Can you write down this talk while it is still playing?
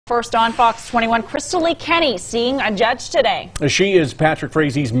First on Fox 21, Krystal Lee Kenney seeing a judge today. She is Patrick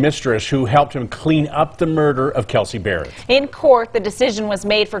Frazie's mistress who helped him clean up the murder of Kelsey Barrett. In court, the decision was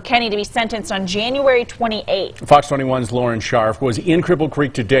made for Kenney to be sentenced on January 28th. Fox 21's Lauren Scharf was in Cripple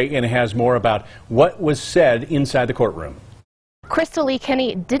Creek today and has more about what was said inside the courtroom. Krystal Lee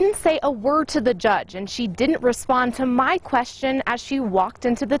Kenney didn't say a word to the judge, and she didn't respond to my question as she walked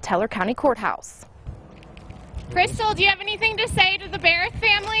into the Teller County Courthouse. Krystal, do you have anything to say to the Barrett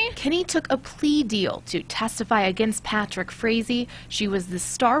family? Kenney took a plea deal to testify against Patrick Frazie. She was the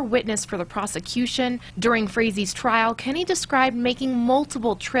star witness for the prosecution. During Frazie's trial, Kenney described making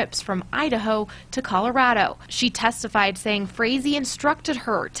multiple trips from Idaho to Colorado. She testified saying Frazie instructed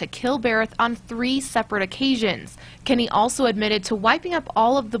her to kill Barrett on 3 separate occasions. Kenney also admitted to wiping up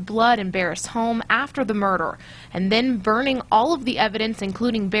all of the blood in Barrett's home after the murder and then burning all of the evidence,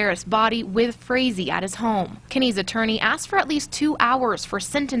 including Barrett's body, with Frazie at his home. Kenney's attorney asked for at least 2 hours for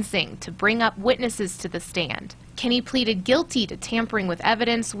sentencing to bring up witnesses to the stand. Kenney pleaded guilty to tampering with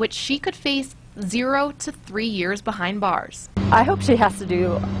evidence, which she could face 0 to 3 years behind bars. I hope she has to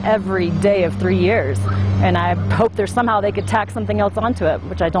do every day of 3 years, and I hope there's somehow they could tack something else onto it,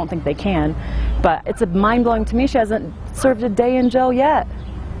 which I don't think they can. But it's mind-blowing to me she hasn't served a day in jail yet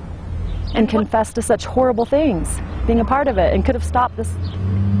and confessed to such horrible things, being a part of it, and could have stopped this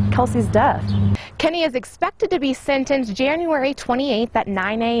Kelsey's death. Kenney is expected to be sentenced January 28th at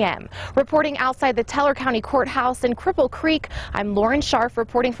 9 a.m. Reporting outside the Teller County Courthouse in Cripple Creek, I'm Lauren Scharf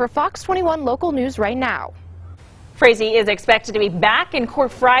reporting for Fox 21 Local News right now. Frazie is expected to be back in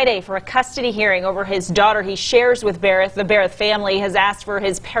court Friday for a custody hearing over his daughter he shares with Barrett. The Barrett family has asked for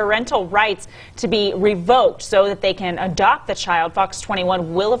his parental rights to be revoked so that they can adopt the child. Fox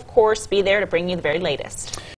 21 will, of course, be there to bring you the very latest.